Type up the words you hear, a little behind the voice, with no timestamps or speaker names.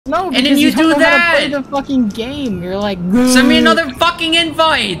No, and then you do that. Play the fucking game. You're like, send me another fucking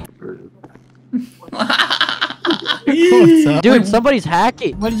invite. What's up? Dude, somebody's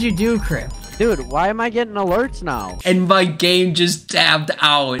hacking. What did you do, Crip? Dude, why am I getting alerts now? And my game just tabbed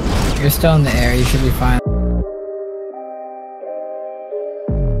out. You're still in the air. You should be fine.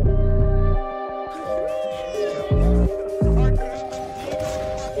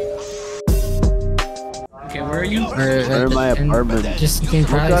 Okay, where are you? We're in my apartment. Just you can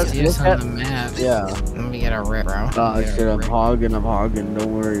probably see us on the map. Yeah. Let me get a rip, bro. Shit, I'm hogging.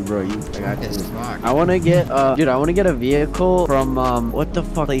 Don't worry, bro. I got This you. fuck. I wanna get, dude, I wanna get a vehicle from, what the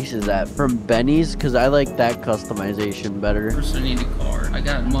fuck place is that? From Benny's, cause I like that customization better. First, I need a car. I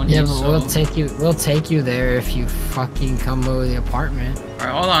got money. Yeah, but so... we'll take you there if you fucking come over the apartment. All right,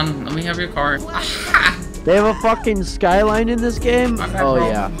 hold on. Let me have your car. They have a fucking skyline in this game? My bad, Oh bro.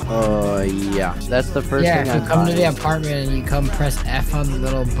 yeah. Oh yeah. That's the first Yeah, thing if you come to the buying. apartment and you come press F on the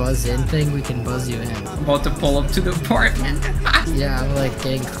little buzz in thing, we can buzz you in. I'm about to pull up to the apartment. Yeah, I'm like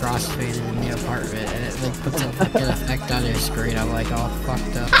getting crossfaded in the apartment and it like puts a fucking effect on your screen. I'm like all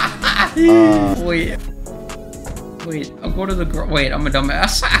fucked up. Wait, I'll go to the wait, I'm a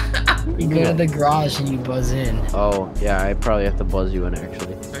dumbass. You go to the garage and you buzz in. Oh yeah, I probably have to buzz you in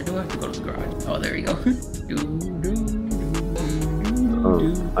actually. I do have to go to the garage. Oh, there you go.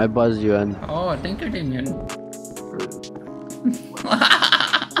 Oh, I buzzed you in. Oh, thank you, Damien.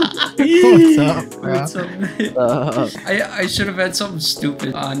 What's up, bro? What's up? I should have had something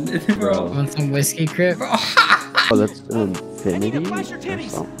stupid on, bro. Want some whiskey, Crip? Oh, that's an infinity or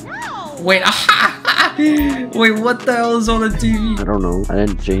something. Wait, wait, what the hell is on the TV? I don't know. I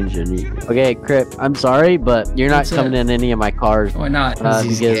didn't change anything. Okay, Crip, I'm sorry, but you're not What's coming in any of my cars. Why not?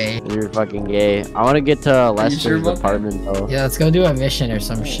 He's Because gay. you're fucking gay. I want to get to Lester's sure about that? apartment though. Yeah, let's go do a mission or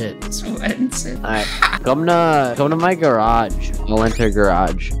some shit. Alright, come to my garage. I'll enter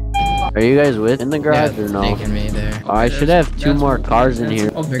garage. Are you guys in the garage or no? Taking me there. Oh, I should have two more cars in here.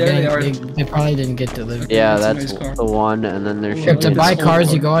 Oh, They're there they are. they probably didn't get delivered. Yeah, That's a that's nice car. the one, and then there Crip, should to be buy this cars,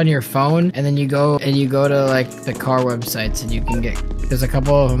 whole you go on your phone and then you go to like the car websites and you can get. There's a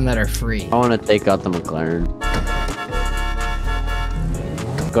couple of them that are free. I want to take out the McLaren.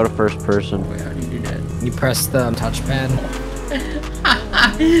 Go to first person. Wait, how do you do that? You press the touchpad.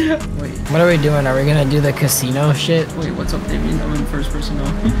 Wait, What are we doing? Are we gonna do the casino shit? wait, what's up, Damien? I'm in first person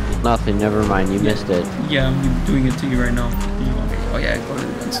now. Nothing, never mind, you missed it. Yeah, I'm doing it to you right now. Oh yeah, go to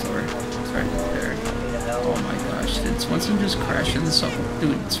the gun store. It's right there. Oh my gosh, did Swenson just crash in the sub?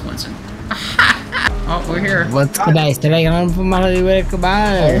 Dude, Swenson. Oh, we're here. What's today? Today I'm from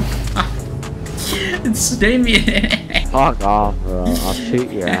goodbye. It's Damien. Fuck off, bro. I'll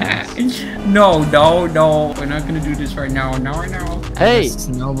shoot your ass. No. We're not gonna do this right now. Right now. Hey!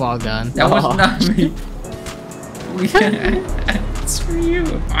 Snowball gun. That was not me. It's for you.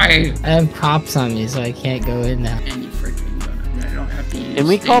 I have cops on me, so I can't go in now. and you freaking gun. I don't have to use Can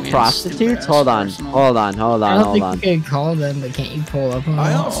we call Damien's prostitutes? stupid-ass Hold on, personal- hold on, hold I on, don't hold think on. you can call them, but can't you pull up on I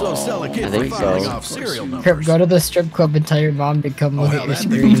them? also sell a kit I for think firing so. off serial Crip, numbers. go to the strip club and tell your mom to come look at your that'd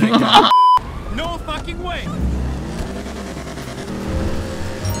be screen. No fucking way.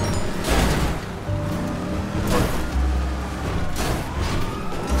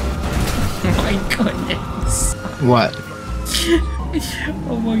 Oh my goodness. What?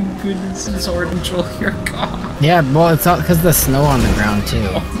 Oh my goodness, it's hard to control your car. Yeah, well, it's all because the snow on the ground too.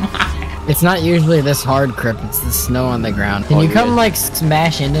 It's not usually this hard, Crip. It's the snow on the ground. Can Oh, you come yeah. like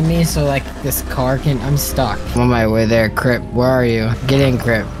smash into me so like this car can? I'm stuck. I'm on my way there, Crip. Where are you? Get in,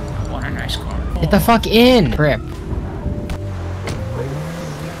 Crip. I want a nice car. Get the fuck in, Crip.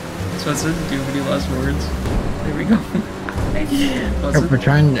 So it's do you have any last words? There we go. Crip, we're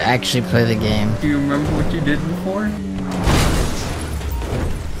trying to actually play the game. Do you remember what you did before?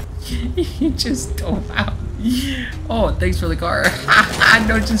 You just dove out. Oh, thanks for the car.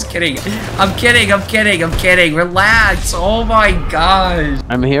 No, just kidding. I'm kidding. Relax. Oh my gosh.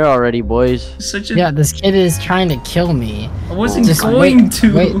 I'm here already, boys. Such a. Yeah, this kid is trying to kill me. I wasn't Just going wait,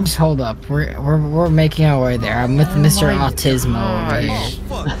 to. Wait, just hold up. We're making our way there. I'm with Mr. my Autismo over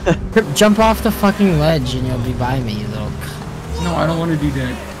gosh. here. Crip, jump off the fucking ledge and you'll be by me, you little. No, I don't want to do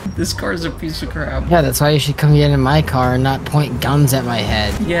that. This car is a piece of crap. Yeah, that's why you should come get in my car and not point guns at my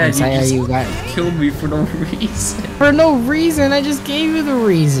head. Yeah, and say, you "Are you got killed me for no reason. for no reason. I just gave you the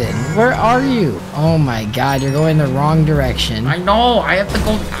reason. Where are you? Oh my god, you're going the wrong direction. I know. I have to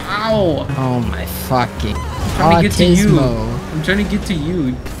go now. Oh my fucking I'm trying to get to you. Autismo. I'm trying to get to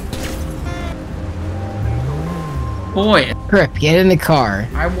you. Boy, Crip, get in the car.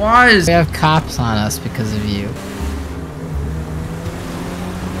 I was. We have cops on us because of you.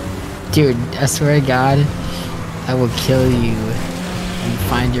 Dude, I swear to God, I will kill you in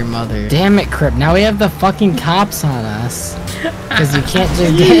find your mother. Damn it, Crip. Now we have the fucking cops on us. Because you can't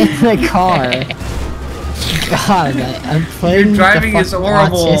just get in the car. God, I'm playing Your driving the is fucking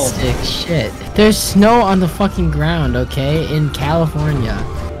horrible. autistic shit. There's snow on the fucking ground, okay? In California.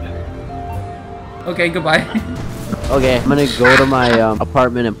 Okay, goodbye. Okay, I'm gonna go to my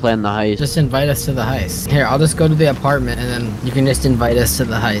apartment and plan the heist. Just invite us to the heist. Here, I'll just go to the apartment and then you can just invite us to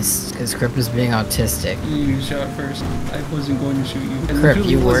the heist. Because Crip is being autistic. You shot first. I wasn't going to shoot you. I Crip, literally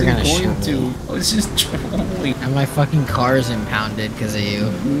you were wasn't gonna going shoot me. I was just trolling. And my fucking car's impounded because of you.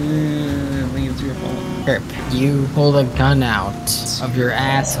 I think it's your fault. Crip, you pulled a gun out of your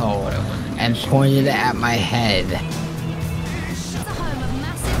asshole and pointed it at my head.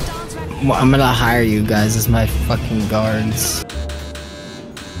 Well, I'm gonna hire you guys as my fucking guards.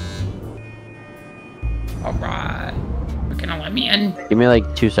 Alright. You're gonna let me in? Give me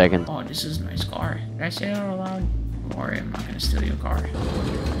like 2 seconds. Oh, this is a nice car. Did I say that out loud? Don't worry, I'm not gonna steal your car. I'm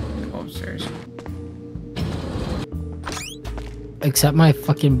gonna go upstairs. Accept my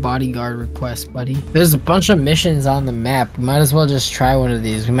fucking bodyguard request, buddy. There's a bunch of missions on the map. We might as well just try one of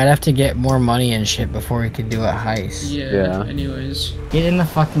these. We might have to get more money and shit before we can do a heist. Yeah. Anyways. Get in the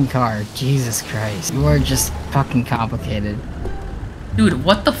fucking car. Jesus Christ. You are just fucking complicated. Dude,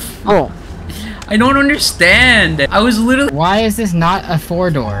 what the f- Oh, I don't understand. I was literally- Why is this not a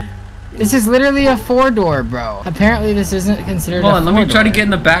 4-door? This is literally a 4-door, bro. Apparently this isn't considered Hold a on, 4-door. let me try to get in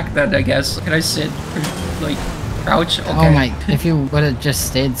the back then, I guess. Can I sit? Or, like, crouch? Okay. Oh my, if you would have just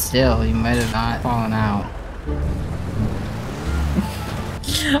stayed still, you might have not fallen out.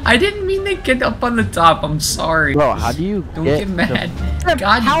 I didn't mean to get up on the top. I'm sorry. bro, how do you Don't get mad.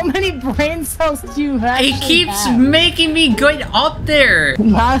 God, How many brain cells do you have? it keeps making me get up there.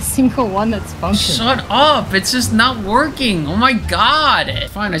 Not a single one that's functioning. Shut up. It's just not working. Oh my god.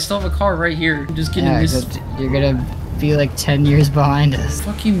 Fine, I still have a car right here. I'm just getting Yeah, this. except you're gonna be like 10 years behind us. What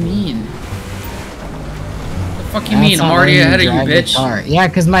the fuck you mean? What the fuck you That's mean? I'm not already letting ahead me of you, drive the bitch. car. Yeah,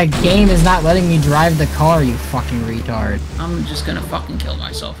 because my game is not letting me drive the car, you fucking retard. I'm just gonna fucking kill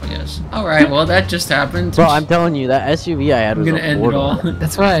myself, I guess. Alright, well, that just happened. Bro, I'm telling you, that SUV I had I'm was gonna a end it all. 4-door.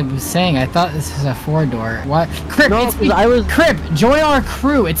 That's what I was saying. I thought this was a 4-door. What? Crip, No, it's 'cause I was- Crip, join our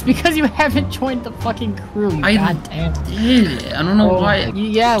crew. It's because you haven't joined the fucking crew, you I goddamn. did. I don't know why.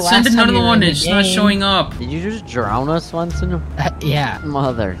 Yeah, last Send time another you were one, in the it's not game- showing up. Did you just drown us, Swenson? Yeah.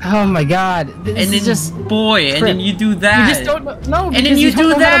 Mother. Oh my god. This And then is just... boy, and then you do that. You just don't know. No, And then because you don't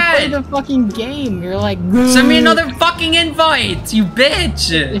do know how to play that. the fucking game. You're like, Send me another fucking invite, you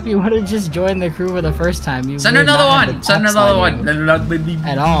bitch! If you would have just joined the crew for the first time, you Send would another not have one! the Send cops another on one! you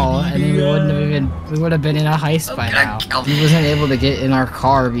At all, and then we wouldn't have even. We would have been in a heist by gonna now. kill- He wasn't able to get in our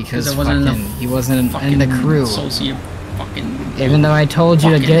car because There wasn't fucking, enough he wasn't in the crew. Socio fucking. Even though I told you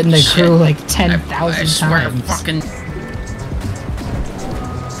to fucking get in the shit. crew like I 10,000 swear to times. fucking.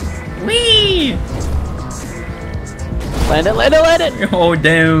 Whee! Land it, land it, land it! Oh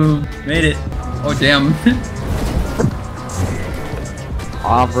damn! Made it! Oh damn!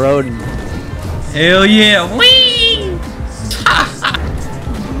 Off-road. Hell yeah! Whee!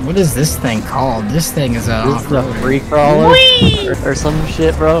 What is this thing called? This thing is a. This is a free crawler or some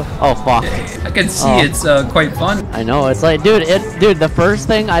shit, bro. Oh fuck! I can see Oh. it's quite fun. I know it's like, dude, the first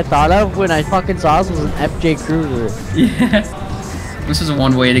thing I thought of when I fucking saw this was an FJ Cruiser. Yeah. This is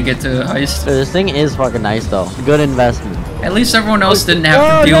one way to get to a heist. So this thing is fucking nice though. Good investment. At least everyone else didn't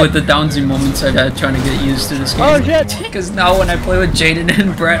have to deal with the downsy moments I had trying to get used to this game. Oh shit! Because now when I play with Jaden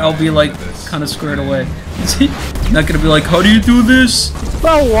and Brett, I'll be like kind of squared away. Not gonna be like, how do you do this?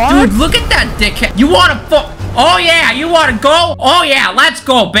 Bro, what? Dude, look at that dickhead. You wanna Oh yeah, you wanna go? Oh yeah, let's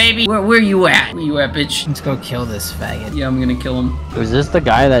go, baby. Where you at? Where you at, bitch? Let's go kill this faggot. Yeah, I'm gonna kill him. Was this the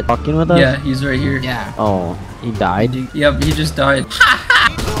guy that fucking with us? Yeah, he's right here. Yeah. Oh, he died. Yep, he just died.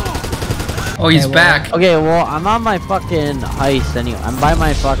 Oh, he's Okay, well- back. Okay, well, I'm on my fucking heist anyway. I'm by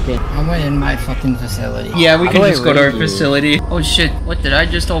my fucking. I went in my fucking facility. Yeah, we How can do I just go to our rate you? facility. Oh shit, what did I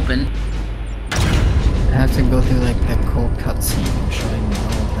just open? I have to go through like the cool cutscene showing the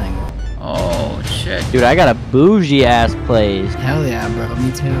whole thing. Oh shit. Dude, I got a bougie ass place. Hell yeah, bro.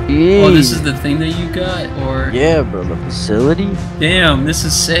 Me too. Yeah. Oh, this is the thing that you got? Or... Yeah, bro, the facility. Damn, this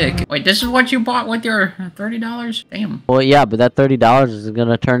is sick. Wait, this is what you bought with your $30? Damn. Well, yeah, but that $30 is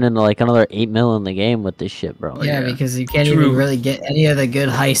gonna turn into like another 8 mil in the game with this shit, bro. Oh, Yeah, yeah. because you can't True. even really get any of the good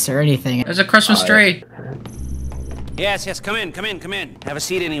heists or anything. There's a Christmas tree. Yes, come in, come in, come in. Have a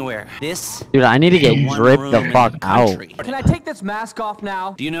seat anywhere. This Dude, I need to get is one dripped room the in fuck out. country. Can I take this mask off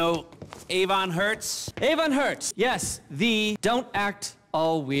now? Do you know Avon Hertz? Avon Hertz. Yes, the don't act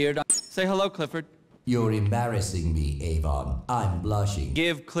all weird. Say hello, Clifford. You're embarrassing me, Avon. I'm blushing.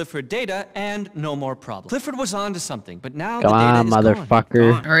 Give Clifford data and no more problem. Clifford was onto something, but now Come the data on, is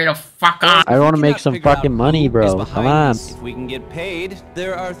motherfucker. gone. Hurry the fuck up. I want to We make cannot some figure out fucking who money, is bro. behind Come on. this. If we can get paid,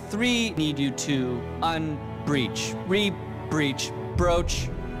 there are 3 need you to unbreach, re-breach, broach.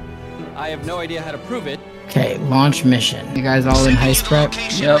 I have no idea how to prove it. Okay, launch mission. You guys all in heist prep?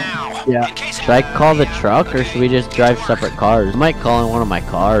 Yep. Yeah. Should I call the truck or should we just drive separate cars? I might call in one of my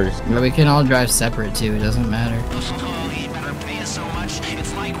cars. But we can all drive separate too, it doesn't matter.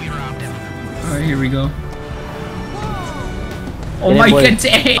 Alright, here we go. Oh Get my in, boy. god,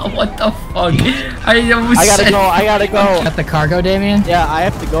 damn! What the fuck? I almost I gotta said- go. I gotta go. Got the cargo, Damien? Yeah, I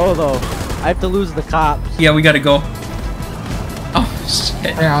have to go though. I have to lose the cops. Yeah, we gotta go. Oh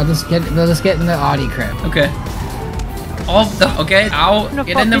shit. Here, we'll just get in the Audi crib. Okay. Off the okay, out. Turn the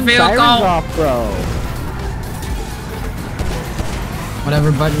Get in the fucking vehicle. sirens off, bro.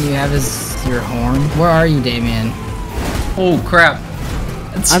 Whatever button you have is your horn. Where are you, Damien? Oh crap.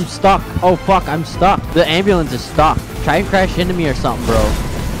 I'm stuck. Oh fuck, I'm stuck. The ambulance is stuck. Try and crash into me or something, bro.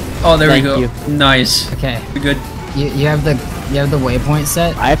 Oh, there Thank we go. you. Nice. Okay. We good. You have the waypoint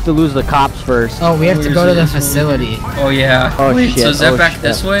set? I have to lose the cops first. Oh, we have to Where's go to the this? facility. Oh yeah. Oh, Wait, shit. so is that Oh, back shit.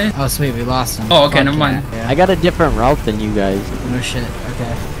 this way? Oh sweet, we lost him. Oh, okay, Fuck never mind. yeah. I got a different route than you guys. No shit,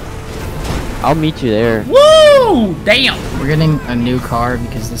 okay. I'll meet you there. Woo! Damn. We're getting a new car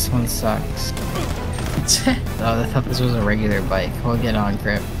because this one sucks. Oh, I thought this was a regular bike. We'll get on,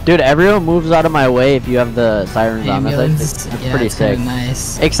 Crip. Dude, everyone moves out of my way if you have the sirens on. Ambulance? That's Yeah, pretty it's kinda sick.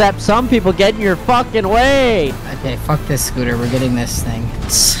 nice. Except some people get in your fucking way. Okay, fuck this scooter. We're getting this thing.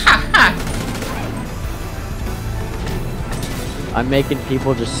 I'm making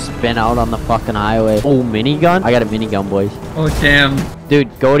people just spin out on the fucking highway. Oh, minigun? I got a minigun, boys. Oh damn.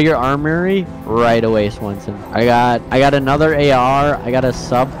 Dude, go to your armory right away, Swenson. I got another AR. I got a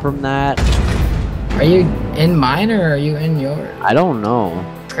sub from that. Are you in mine or are you in yours? I don't know.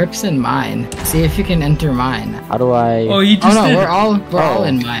 Crip's in mine. See if you can enter mine. How do I? Oh, he Oh just no, did. we're all Oh.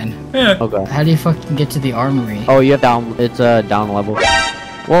 in mine. Yeah. Okay. How do you fucking get to the armory? Oh, you have down. It's a down level.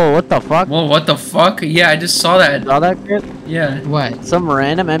 Whoa, what the fuck? Whoa, what the fuck? Yeah, I just saw that. Saw that, Chris? Yeah. What? Some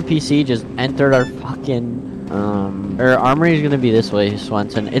random NPC just entered our fucking our armory is gonna be this way,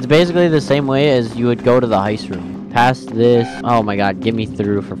 Swenson. It's basically the same way as you would go to the heist room. Past this. Oh my god, get me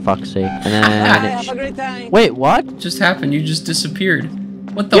through for fuck's sake. And then wait, what? Just happened. You just disappeared.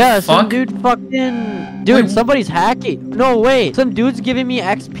 What the Yeah, some fuck? dude fucking dude, Wait, somebody's hacking. No, wait. Some dude's giving me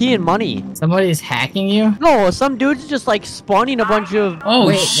XP and money. Somebody's hacking you? No, some dude's just like spawning a bunch of Oh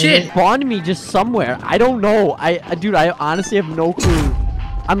Wait, shit. spawned me just somewhere. I don't know. Dude, I honestly have no clue.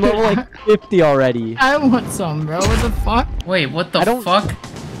 I'm level like 50 already. I want some, bro. What the fuck? Wait, what the I don't- fuck?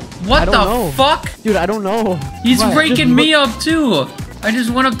 What I the don't know. fuck? Dude, I don't know. He's What? raking Just me up too. I just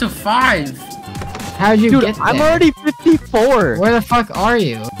went up to 5. How'd you Dude, get there? I'm already 54. Where the fuck are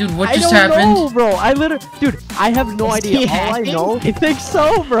you? Dude, what I just don't happened? know, bro. I literally, dude, I have no Is idea. he All I hacking? know, I think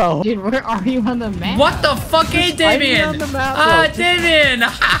so, bro. Dude, where are you on the map? What the fuck, hey, find me Damien? on the map, Ah, bro. Damien!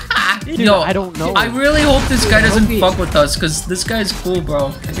 Dude, Yo, I don't know. I really hope this guy doesn't Hope he- fuck with us, cause this guy's cool,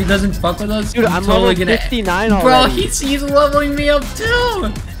 bro. If he doesn't fuck with us, Dude, I'm totally level gonna. 59 already. Bro, he's leveling me up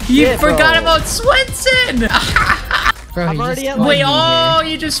too. He Shit, forgot bro. about Swenson. Bro, I'm he already just at, spawned Wait, me oh,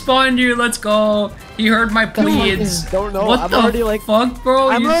 he just spawned you. Let's go. He heard my pleads. don't know. What I'm the already like, fuck, bro?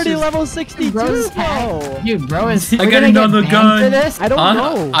 I'm You already just- level 62, here. Bro's bro. hacked. Dude, bro is. I we're got gonna get another banned gun. for this? I don't Huh?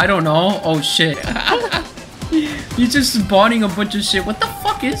 know. I don't know. Oh shit. He's just spawning a bunch of shit. What the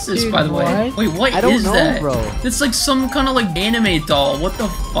fuck is this, Dude, by the way? what? Wait, what is I don't know, that? bro. It's like some kind of like anime doll. What the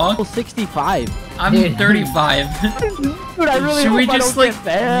fuck? Level 65. I'm Dude. 35. Dude, I really Should hope we I just don't like get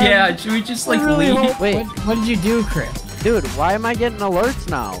banned. yeah? Should we just like I really leave? hope- Wait, What did you do, Chris? dude, why am I getting alerts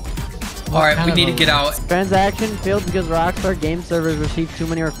now? All right, kind we of need to a- get out. Transaction failed because Rockstar game servers received too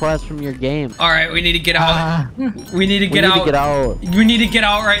many requests from your game. All right, we need to get out. We need to We get need out. to get out. We need to get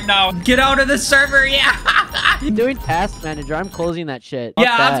out right now. Get out of the server, yeah. I'm doing task manager. I'm closing that shit. Fuck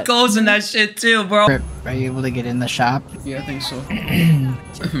Yeah, I'm that. closing that shit too, bro. Crip, are you able to get in the shop? Yeah, I think so.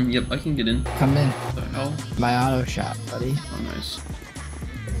 Yep, I can get in. Come in. What the hell? My auto shop, buddy. Oh, nice.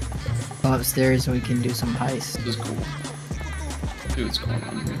 Come upstairs and we can do some heists. This is cool. Dude, what's going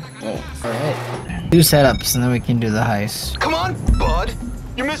on here? Whoa. Alright. 2 setups and then we can do the heist. Come on, bud.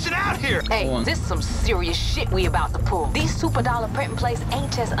 You're missing out here. Hold on. Hey, this some serious shit we about to pull. These super dollar printing place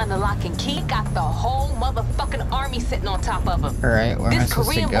ain't just under lock and key. Got the whole motherfucking army sitting on top of them. Alright, where am I This supposed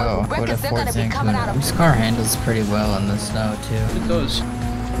to Korean go? boy Go to records they're Fort gonna be St. coming out Clune. of- This car handles pretty well in the snow too. It does.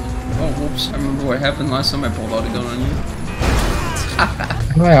 Oh, whoops. I remember what happened last time I pulled out a gun on you.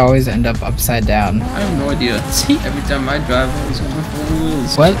 Why do I always end up upside down? I have no idea. See, every time I drive, I'm always on my 4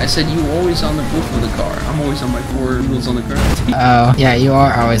 wheels. What? I said you always on the roof of the car. I'm always on my 4 wheels on the ground. Oh, yeah, you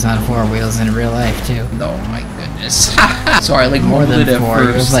are always on 4 wheels in real life too. Oh my goodness. Sorry, like More than it at 4. first.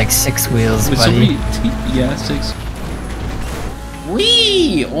 It was like 6 wheels, With buddy. yeah, 6.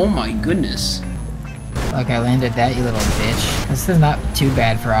 Whee! Oh my goodness. Look, I landed that, you little bitch. This is not too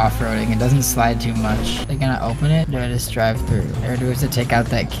bad for off-roading. It doesn't slide too much. They're gonna open it? Do I just drive through? Or do we have to take out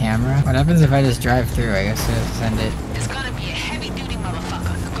that camera? What happens if I just drive through? I guess I have to send it. It's gonna be a heavy-duty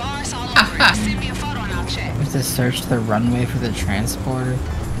motherfucker. The guards all over it. Send me a photo and I'll check. I have to search the runway for the transporter.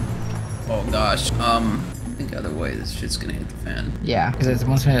 Oh gosh. I think either way, this shit's gonna hit the fan. Yeah, because it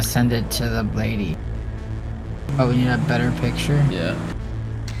wants me to send it to the lady. Oh, we need a better picture? Yeah.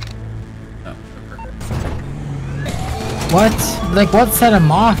 What? Like, what set him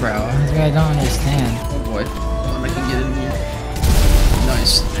off, bro? That's what I don't understand. Oh boy. Hold on, I can get in here.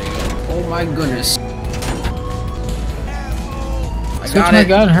 Nice. There you go. Oh my goodness. I Switch got my it.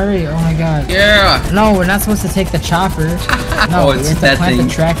 gun, hurry. Oh my god. Yeah. No, we're not supposed to take the chopper. No, Oh, it's we have to that plant thing.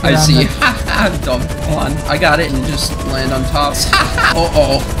 the tractor I on see. the- Dumb. Hold on. I got it and just land on top.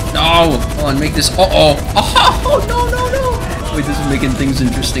 Uh-oh. No. Hold on, make this. Uh-oh. Oh, no, no, no. Wait, this is making things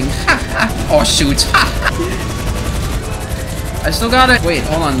interesting. Oh, shoot. I still got it. Wait,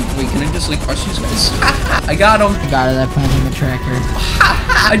 hold on. Wait, can I just like crush these guys? I got him. Got it, I planted the tracker.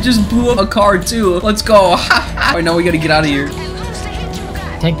 I just blew up a car too. Let's go. Alright, now we gotta get out of here.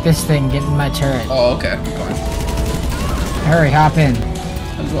 Take this thing, get in my turret. Oh, okay. I'm going. Hurry, hop in.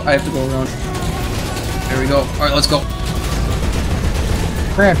 I have to go around. There we go. Alright, let's go.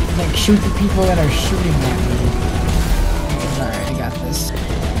 Crap, like shoot the people that are shooting at me. Alright, I got this.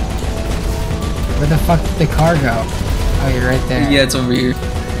 Where the fuck did the car go? Oh, you're right there. Yeah, it's over here.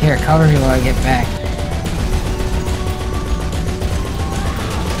 Here, cover me while I get back.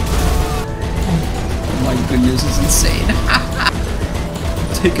 Oh my goodness, this is insane.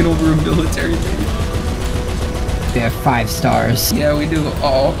 Taking over a military base. They have 5 stars. Yeah, we do.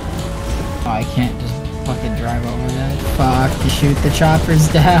 Oh. Oh, I can't just fucking drive over that. Fuck, to shoot the choppers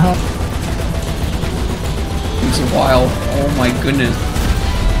down. Takes a while. Oh my goodness.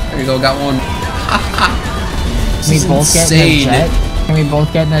 There you go, got one. Can we both get in a jet? Can we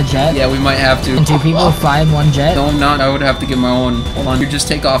both get in a jet? Yeah, we might have to. Can 2 people fly in 1 jet? No, I'm not. I would have to get my own. Hold on. You just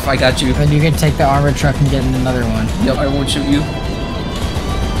take off. I got you. Then you can take the armored truck and get in another one. Yep, I won't shoot you.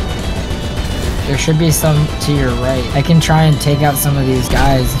 There should be some to your right. I can try and take out some of these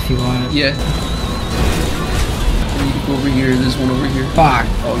guys if you want. Yeah. You can go over here. There's one over here. Fuck.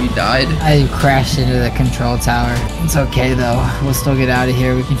 Oh, you died? I crashed into the control tower. It's okay though. We'll still get out of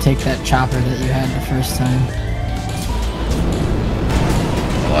here. We can take that chopper that you had the first time.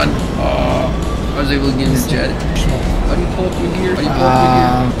 Hold on. Oh, I was able to get in the jet. How do you pull up in here? How do you pull up in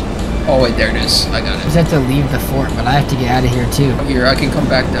here? Oh, wait, there it is. I got it. Just have to leave the fort, but I have to get out of here too. Here, I can come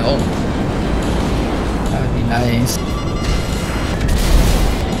back to help. That would be nice.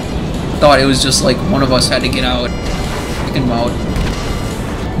 Thought it was just like one of us had to get out. Freaking out.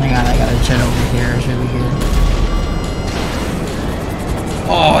 Hang on, I got a jet over here. It should be good.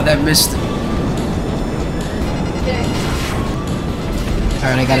 Oh, that missed.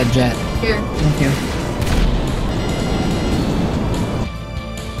 Alright, I got a jet. Here. Thank you.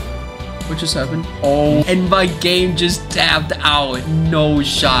 What just happened? Oh, and my game just tapped out. No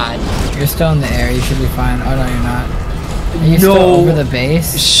shot. You're still in the air. You should be fine. Oh no, you're not. Are you still over the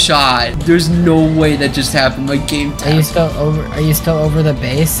base? Shot. There's no way that just happened. My game tapped. Are you still over the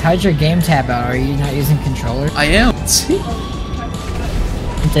base? How'd your game tap out? Are you not using controller? I am. See?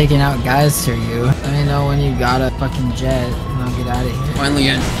 I'm taking out guys through you. Let me know when you got a fucking jet and I'll get out of here. Finally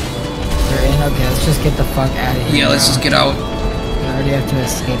in. You're in? Okay, let's just get the fuck out of here. Yeah, let's just get out. We already have to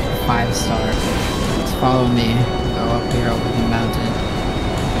escape the 5-star. Just follow me. Go up here over the mountain.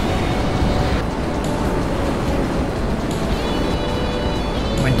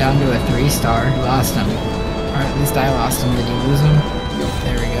 Went down to a 3-star. Lost him. Or at least I lost him. Did you lose him?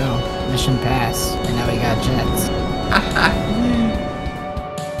 There we go. Mission passed. And now we got jets.